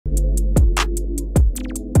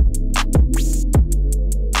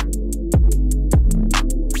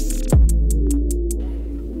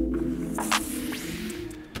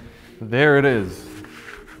there it is.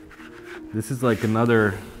 This is like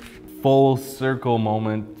another full circle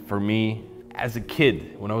moment for me. As a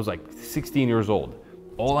kid, when I was like 16 years old,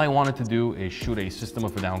 all I wanted to do is shoot a System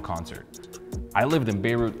of a Down concert. I lived in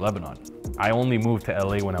Beirut, Lebanon. I only moved to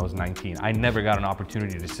LA when I was 19. I never got an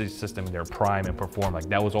opportunity to see System in their prime and perform. Like,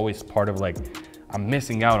 that was always part of like, I'm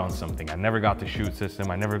missing out on something. I never got to shoot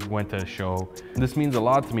System. I never went to a show. This means a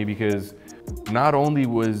lot to me because not only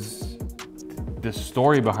was the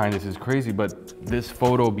story behind this is crazy, but this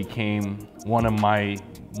photo became one of my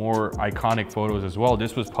more iconic photos as well.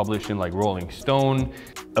 This was published in like Rolling Stone.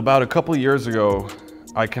 About a couple years ago,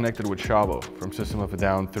 I connected with Shavo from System of a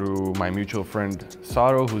Down through my mutual friend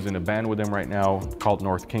Saro, who's in a band with them right now called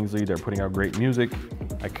North Kingsley. They're putting out great music.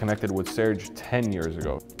 I connected with Serj 10 years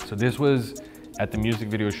ago. So this was at the music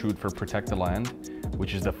video shoot for Protect the Land,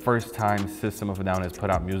 which is the first time System of a Down has put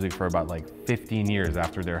out music for about like 15 years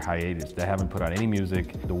after their hiatus. They haven't put out any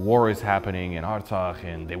music. The war is happening in Artsakh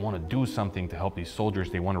and they want to do something to help these soldiers.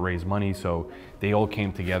 They want to raise money. So they all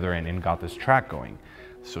came together and got this track going.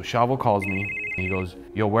 So Shavo calls me, he goes,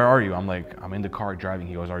 yo, where are you? I'm like, I'm in the car driving.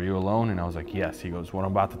 He goes, are you alone? And I was like, yes. He goes, what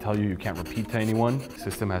I'm about to tell you, you can't repeat to anyone.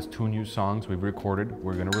 System has 2 new songs we've recorded,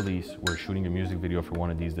 we're gonna release. We're shooting a music video for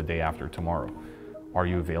one of these the day after tomorrow. Are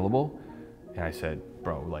you available? And I said,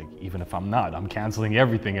 bro, like, even if I'm not, I'm canceling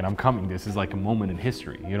everything and I'm coming. This is like a moment in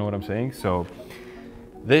history, you know what I'm saying? So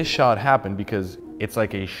this shot happened because it's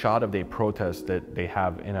like a shot of a protest that they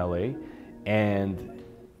have in LA. And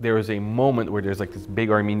there is a moment where there's like this big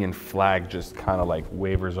Armenian flag just kind of like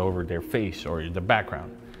wavers over their face or the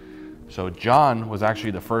background. So John was actually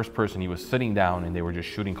the first person. He was sitting down and they were just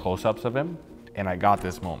shooting close-ups of him. And I got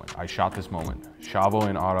this moment. I shot this moment. Shavo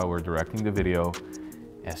and Ara were directing the video.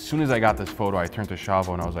 As soon as I got this photo, I turned to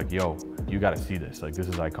Shavo and I was like, yo, you gotta see this. Like, this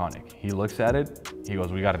is iconic. He looks at it. He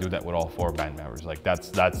goes, we gotta do that with all 4 band members. Like,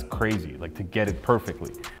 that's crazy, like, to get it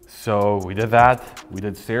perfectly. So we did that. We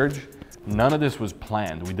did Serj. None of this was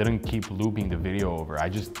planned. We didn't keep looping the video over. I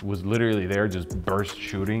just was literally there, just burst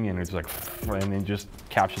shooting, and it's like, and then just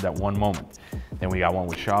captured that one moment. Then we got one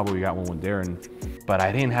with Shavo, we got one with Daron, but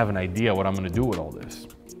I didn't have an idea what I'm gonna do with all this.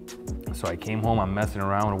 So I came home, I'm messing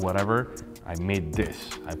around or whatever. I made this.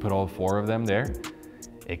 I put all 4 of them there.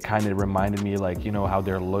 It kind of reminded me, like, you know, how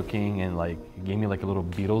they're looking, and like, it gave me like a little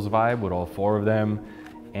Beatles vibe with all 4 of them.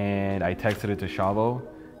 And I texted it to Shavo.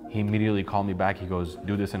 He immediately called me back. He goes,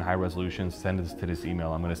 do this in high resolution, send this to this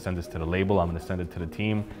email. I'm gonna send this to the label. I'm gonna send it to the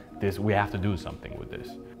team. We have to do something with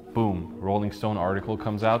this. Boom, Rolling Stone article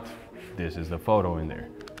comes out. This is the photo in there.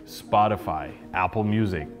 Spotify, Apple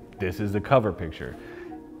Music, this is the cover picture.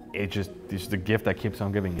 This is the gift that keeps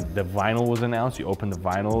on giving. The vinyl was announced. You open the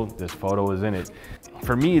vinyl, this photo is in it.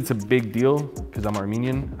 For me, it's a big deal because I'm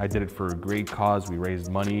Armenian. I did it for a great cause. We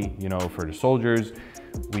raised money, you know, for the soldiers.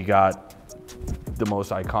 We got the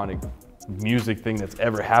most iconic music thing that's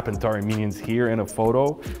ever happened to Armenians here in a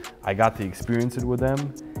photo. I got to experience it with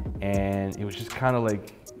them, and it was just kind of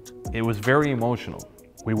like, it was very emotional.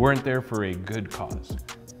 We weren't there for a good cause.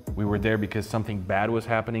 We were there because something bad was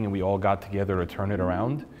happening and we all got together to turn it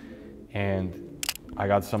around. And I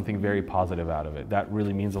got something very positive out of it. That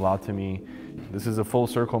really means a lot to me. This is a full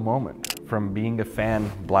circle moment. From being a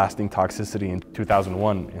fan blasting Toxicity in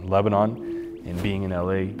 2001 in Lebanon and being in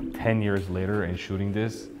LA 10 years later and shooting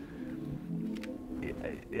this,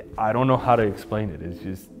 I don't know how to explain it. It's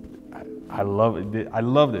just, I love it. I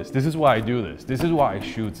love this. This is why I do this. This is why I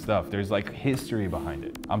shoot stuff. There's like history behind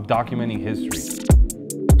it. I'm documenting history.